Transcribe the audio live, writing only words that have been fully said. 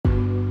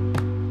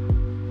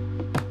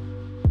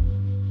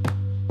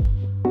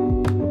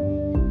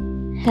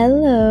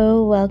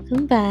Hello,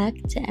 welcome back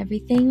to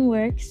Everything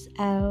Works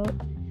Out.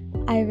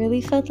 I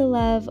really felt the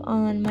love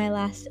on my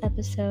last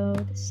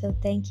episode, so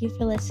thank you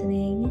for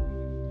listening.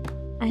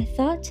 I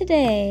thought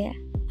today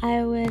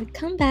I would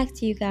come back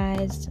to you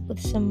guys with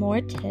some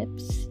more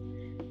tips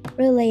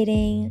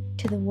relating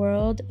to the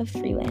world of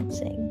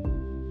freelancing.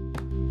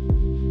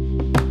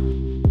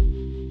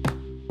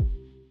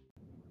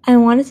 I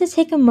wanted to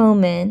take a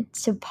moment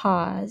to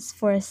pause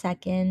for a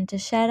second to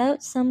shout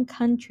out some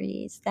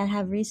countries that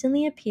have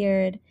recently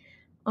appeared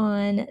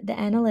on the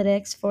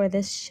analytics for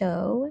this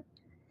show.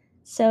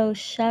 So,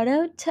 shout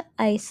out to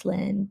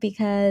Iceland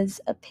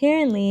because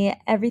apparently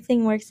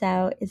Everything Works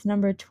Out is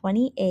number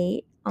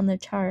 28 on the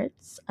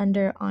charts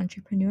under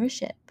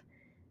entrepreneurship,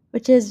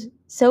 which is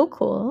so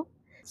cool.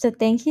 So,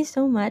 thank you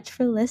so much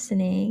for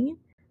listening.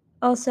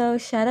 Also,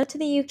 shout out to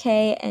the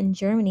UK and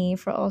Germany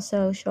for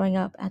also showing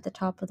up at the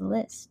top of the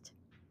list.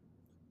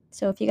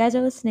 So, if you guys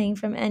are listening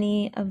from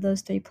any of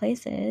those three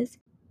places,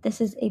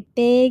 this is a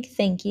big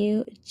thank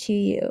you to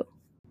you.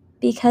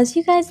 Because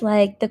you guys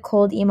like the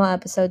cold email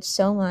episode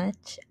so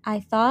much, I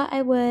thought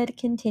I would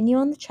continue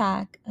on the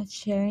track of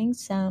sharing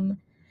some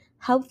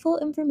helpful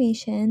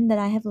information that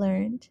I have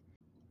learned.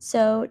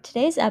 So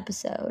today's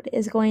episode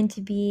is going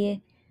to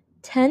be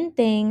 10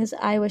 things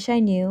I wish I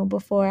knew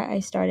before I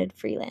started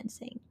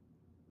freelancing.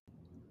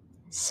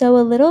 So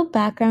a little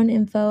background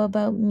info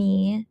about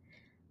me.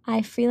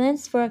 I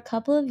freelanced for a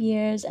couple of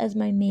years as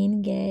my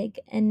main gig,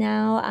 and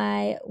now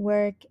I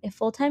work a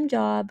full-time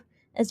job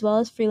as well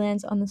as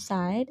freelance on the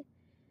side.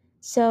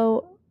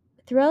 So,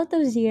 throughout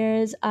those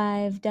years,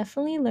 I've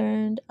definitely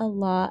learned a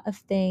lot of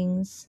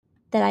things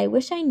that I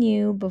wish I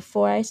knew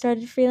before I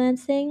started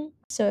freelancing.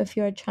 So, if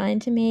you're trying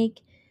to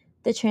make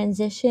the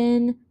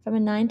transition from a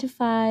 9 to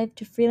 5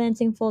 to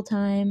freelancing full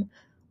time,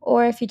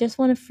 or if you just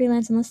want to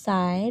freelance on the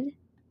side,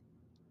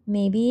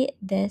 maybe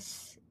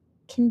this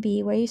can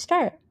be where you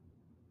start.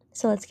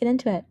 So, let's get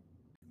into it.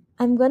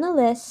 I'm going to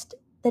list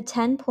the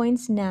 10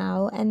 points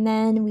now, and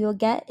then we will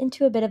get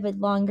into a bit of a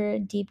longer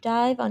deep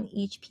dive on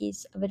each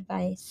piece of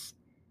advice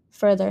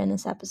further in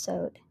this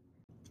episode.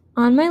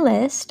 On my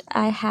list,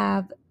 I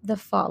have the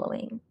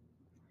following: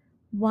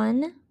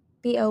 1.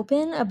 Be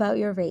open about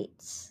your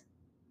rates.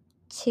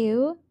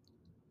 2.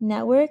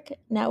 Network,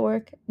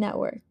 network,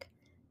 network.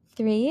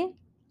 3.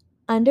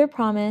 Under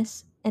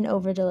promise and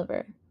over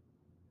deliver.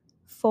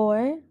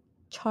 4.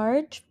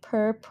 Charge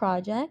per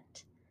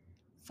project.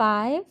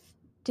 5.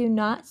 Do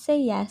not say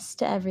yes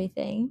to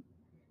everything.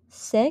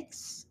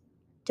 6.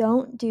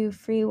 Don't do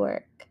free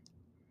work.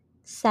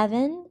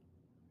 7.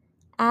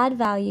 Add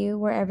value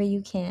wherever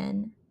you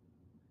can.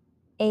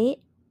 8.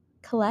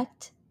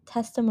 Collect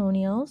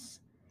testimonials.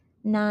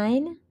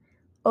 9.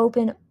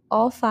 Open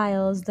all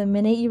files the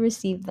minute you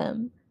receive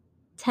them.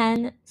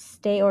 10.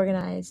 Stay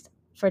organized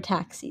for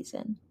tax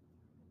season.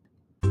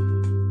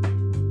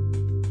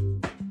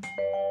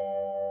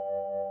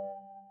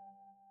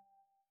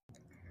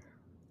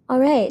 All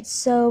right,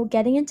 so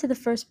getting into the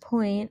first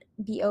point,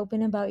 be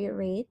open about your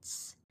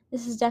rates.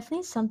 This is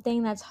definitely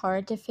something that's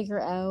hard to figure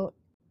out,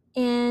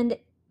 and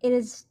it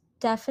is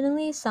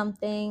definitely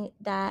something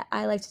that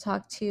I like to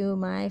talk to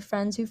my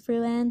friends who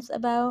freelance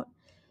about.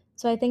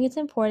 So I think it's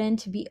important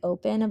to be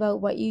open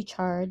about what you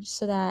charge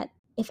so that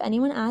if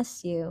anyone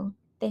asks you,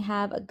 they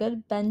have a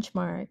good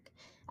benchmark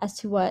as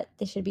to what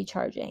they should be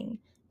charging.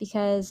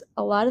 Because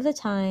a lot of the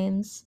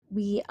times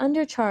we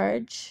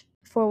undercharge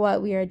for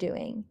what we are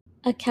doing.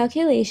 A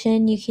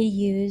calculation you could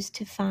use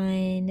to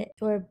find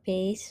your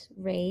base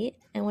rate,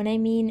 and when I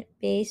mean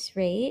base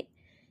rate,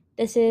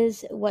 this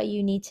is what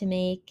you need to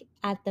make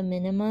at the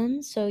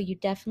minimum. So you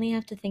definitely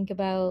have to think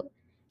about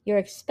your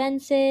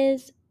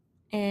expenses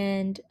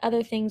and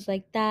other things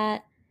like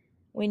that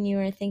when you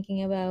are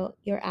thinking about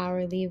your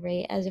hourly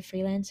rate as a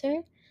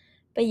freelancer.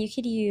 But you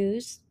could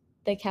use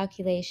the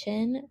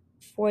calculation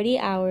 40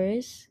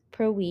 hours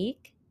per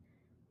week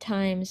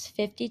times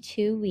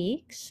 52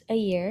 weeks a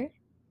year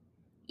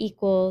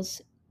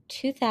equals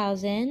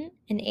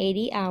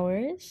 2,080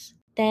 hours.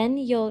 Then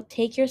you'll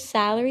take your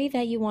salary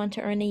that you want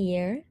to earn a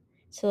year.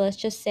 So let's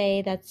just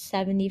say that's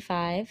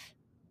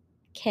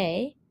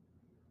 75K.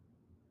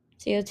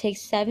 So you'll take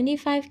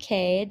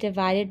 75K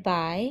divided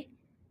by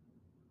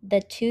the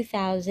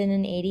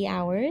 2,080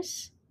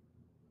 hours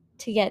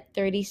to get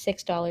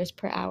 $36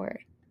 per hour.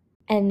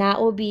 And that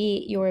will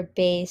be your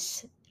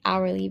base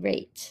hourly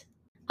rate.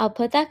 I'll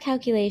put that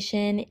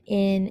calculation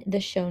in the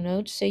show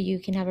notes so you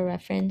can have a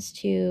reference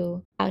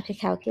to how to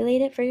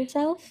calculate it for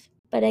yourself.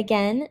 But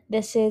again,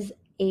 this is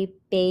a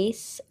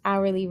base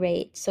hourly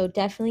rate. So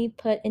definitely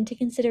put into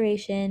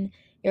consideration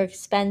your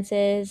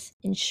expenses,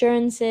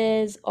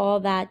 insurances, all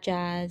that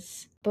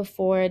jazz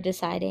before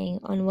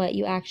deciding on what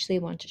you actually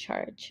want to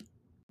charge.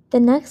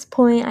 The next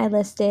point I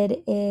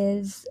listed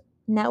is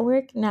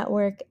network,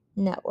 network,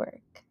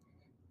 network.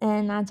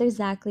 And that's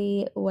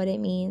exactly what it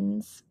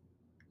means.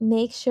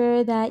 Make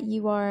sure that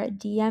you are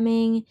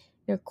DMing,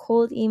 you're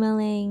cold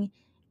emailing,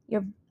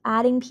 you're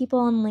adding people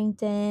on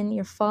LinkedIn,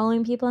 you're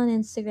following people on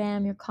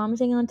Instagram, you're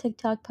commenting on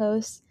TikTok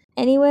posts.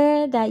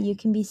 anywhere that you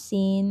can be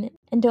seen,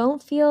 and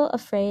don't feel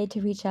afraid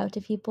to reach out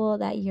to people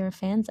that you're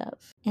fans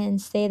of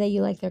and say that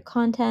you like their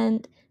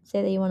content,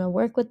 say that you want to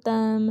work with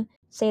them,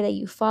 say that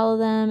you follow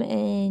them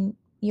and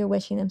you're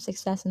wishing them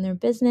success in their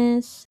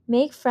business.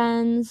 Make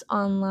friends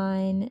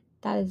online.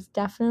 That is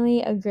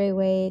definitely a great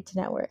way to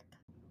network.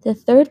 The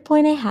third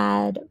point I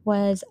had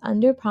was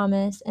under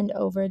promise and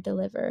over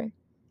deliver.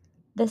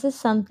 This is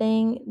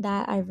something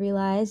that I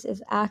realized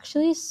is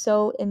actually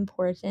so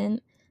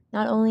important,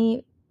 not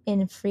only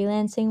in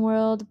freelancing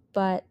world,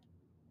 but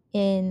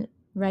in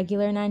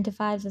regular 9 to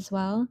 5s as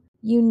well.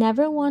 You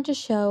never want to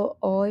show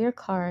all your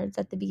cards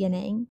at the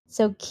beginning.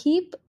 So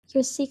keep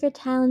your secret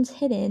talents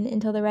hidden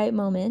until the right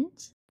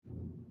moment.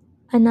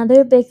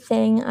 Another big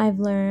thing I've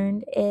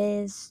learned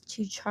is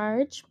to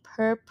charge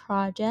per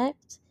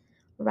project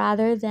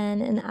rather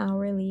than an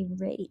hourly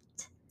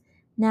rate.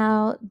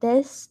 Now,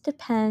 this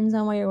depends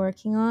on what you're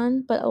working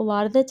on, but a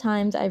lot of the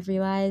times I've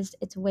realized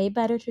it's way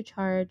better to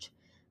charge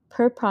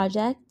per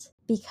project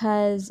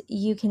because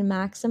you can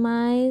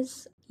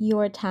maximize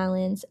your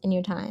talents and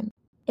your time.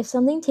 If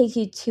something takes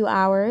you 2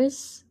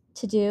 hours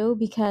to do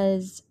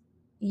because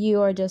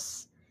you are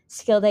just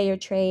skilled at your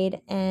trade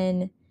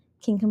and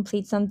can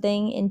complete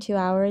something in 2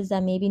 hours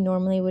that maybe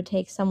normally would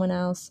take someone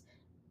else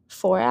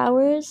 4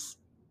 hours,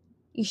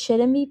 you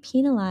shouldn't be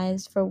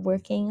penalized for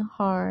working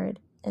hard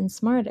and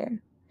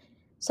smarter.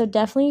 So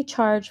definitely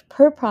charge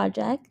per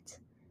project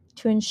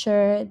to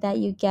ensure that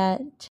you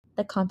get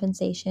the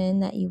compensation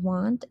that you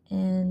want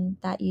and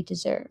that you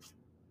deserve.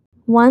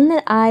 One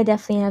that I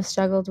definitely have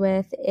struggled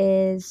with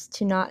is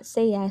to not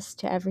say yes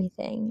to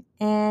everything.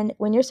 And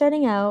when you're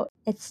starting out,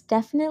 it's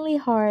definitely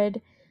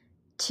hard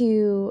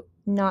to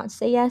not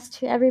say yes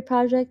to every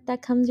project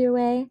that comes your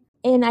way.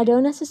 And I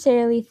don't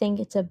necessarily think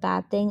it's a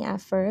bad thing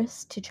at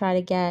first to try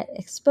to get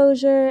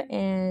exposure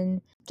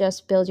and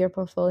just build your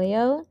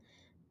portfolio.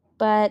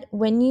 But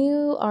when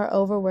you are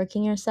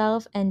overworking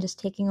yourself and just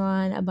taking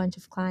on a bunch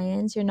of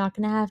clients, you're not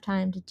going to have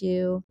time to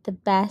do the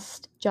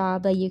best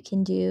job that you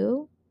can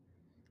do.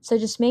 So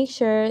just make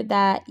sure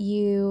that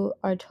you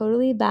are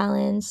totally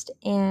balanced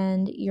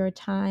and your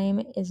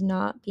time is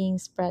not being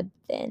spread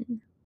thin.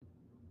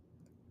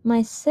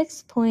 My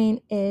sixth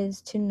point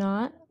is to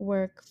not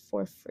work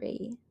for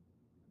free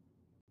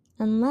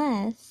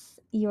unless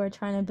you are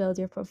trying to build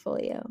your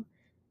portfolio.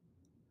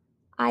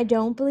 I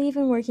don't believe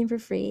in working for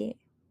free,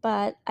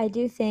 but I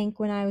do think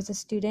when I was a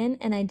student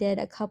and I did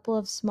a couple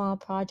of small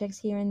projects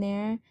here and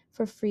there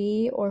for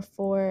free or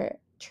for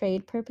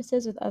trade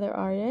purposes with other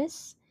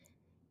artists,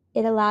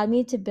 it allowed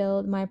me to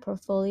build my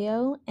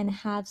portfolio and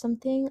have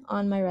something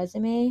on my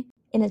resume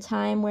in a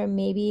time where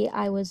maybe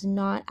I was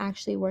not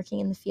actually working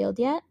in the field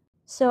yet.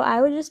 So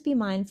I would just be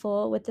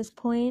mindful with this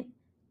point.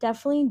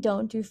 Definitely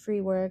don't do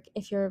free work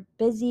if you're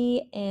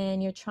busy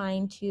and you're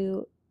trying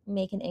to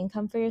make an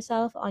income for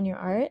yourself on your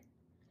art.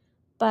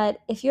 But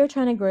if you're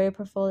trying to grow your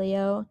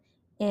portfolio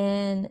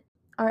and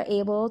are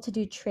able to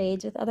do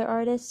trades with other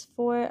artists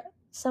for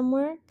some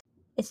work,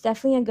 it's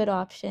definitely a good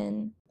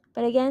option.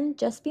 But again,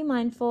 just be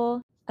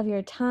mindful of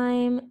your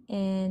time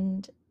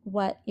and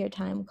what your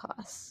time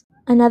costs.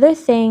 Another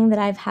thing that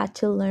I've had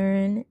to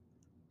learn,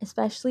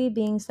 especially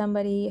being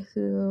somebody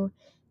who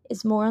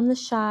is more on the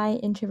shy,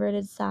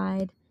 introverted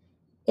side,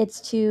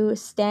 it's to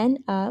stand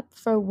up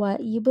for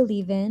what you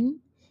believe in,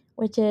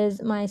 which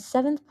is my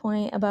seventh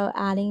point about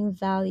adding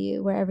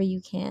value wherever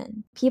you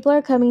can. People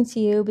are coming to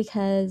you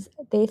because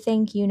they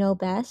think you know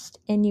best,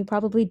 and you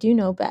probably do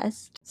know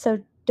best. So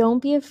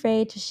don't be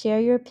afraid to share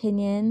your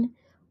opinion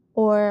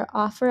or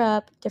offer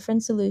up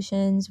different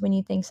solutions when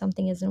you think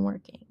something isn't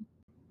working.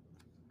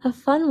 A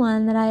fun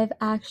one that I've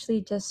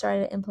actually just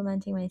started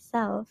implementing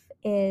myself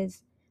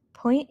is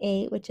point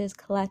 8, which is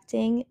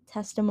collecting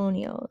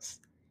testimonials.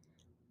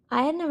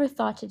 I had never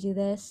thought to do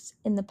this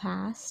in the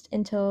past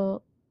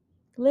until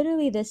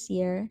literally this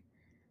year,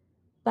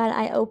 but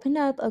I opened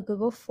up a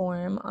Google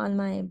form on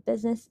my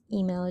business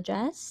email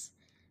address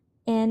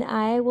and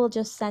I will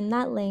just send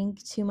that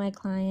link to my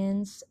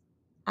clients,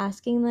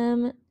 asking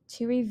them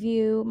to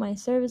review my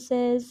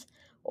services,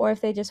 or if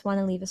they just want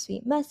to leave a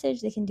sweet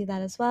message, they can do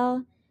that as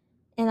well.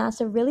 And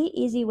that's a really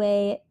easy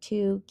way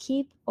to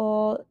keep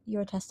all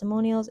your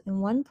testimonials in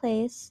one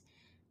place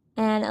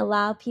and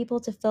allow people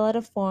to fill out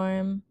a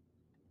form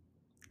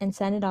and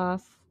send it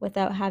off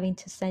without having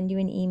to send you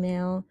an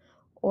email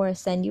or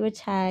send you a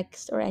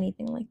text or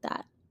anything like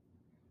that.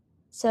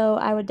 So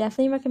I would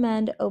definitely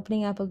recommend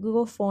opening up a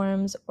Google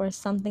Forms or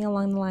something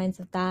along the lines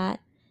of that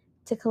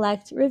to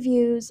collect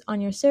reviews on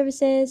your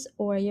services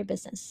or your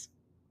business.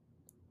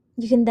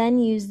 You can then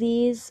use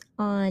these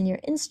on your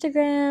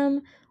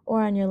Instagram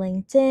or on your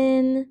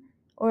LinkedIn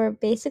or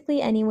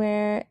basically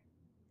anywhere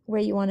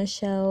where you want to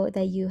show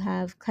that you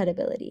have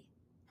credibility.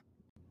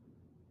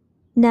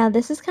 Now,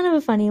 this is kind of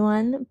a funny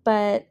one,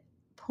 but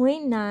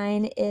point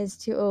 9 is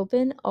to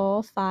open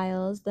all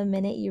files the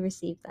minute you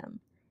receive them.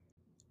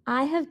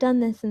 I have done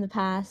this in the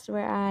past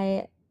where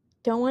I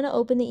don't want to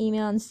open the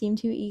email and seem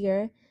too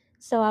eager,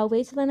 so I'll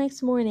wait till the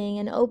next morning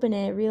and open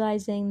it,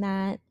 realizing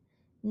that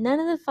none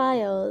of the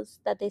files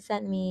that they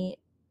sent me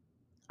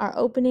are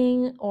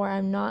opening or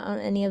I'm not on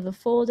any of the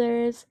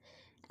folders.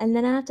 And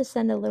then I have to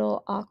send a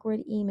little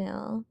awkward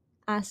email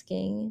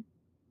asking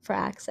for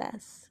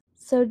access.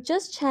 So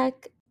just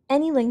check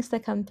any links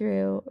that come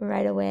through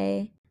right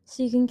away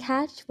so you can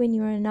catch when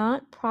you are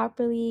not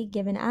properly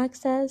given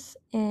access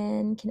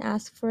and can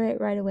ask for it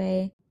right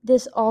away.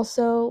 This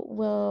also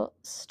will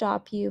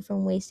stop you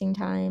from wasting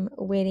time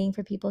waiting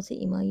for people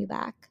to email you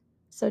back.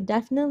 So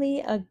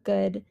definitely a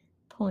good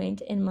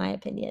point in my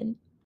opinion.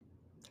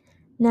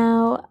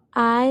 Now,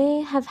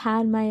 I have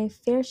had my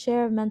fair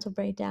share of mental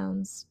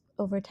breakdowns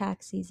over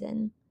tax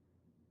season.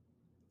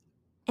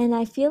 And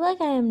I feel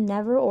like I am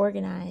never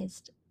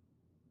organized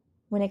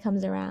when it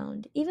comes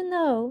around. Even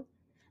though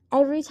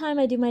every time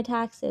I do my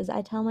taxes,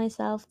 I tell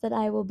myself that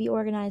I will be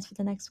organized for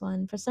the next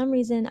one. For some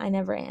reason, I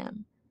never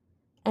am.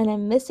 And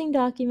I'm missing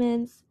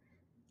documents,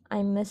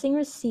 I'm missing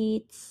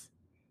receipts.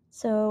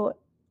 So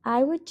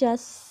I would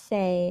just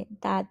say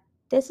that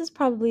this is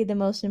probably the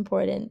most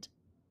important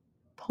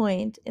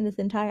point in this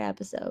entire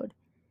episode.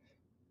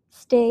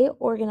 Stay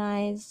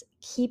organized,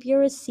 keep your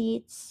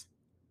receipts,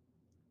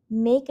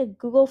 make a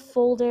Google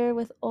folder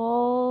with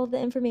all the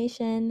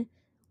information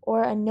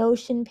or a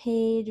Notion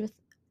page with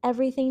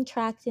everything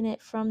tracked in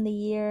it from the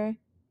year.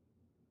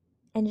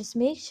 And just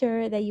make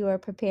sure that you are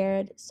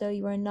prepared so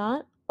you are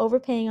not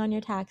overpaying on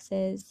your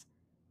taxes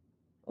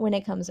when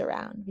it comes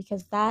around,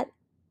 because that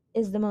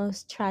is the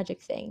most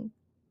tragic thing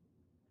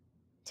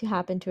to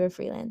happen to a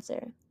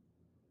freelancer.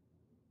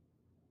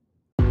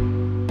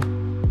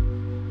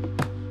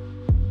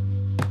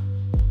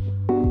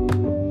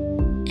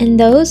 And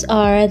those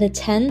are the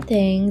 10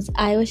 things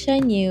I wish I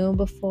knew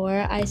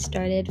before I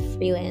started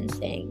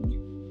freelancing.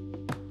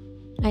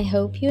 I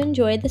hope you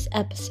enjoyed this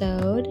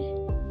episode.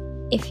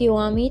 If you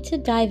want me to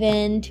dive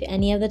into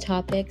any of the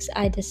topics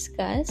I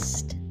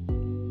discussed,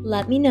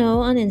 let me know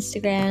on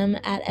Instagram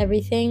at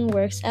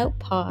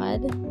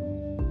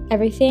everythingworksoutpod.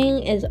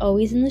 Everything is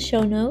always in the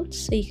show notes,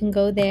 so you can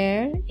go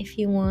there if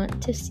you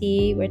want to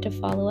see where to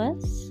follow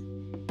us.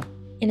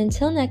 And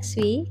until next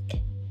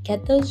week,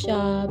 get those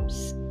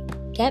jobs,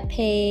 get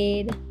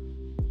paid,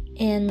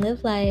 and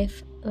live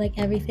life like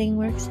everything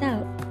works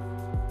out.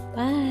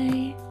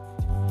 Bye.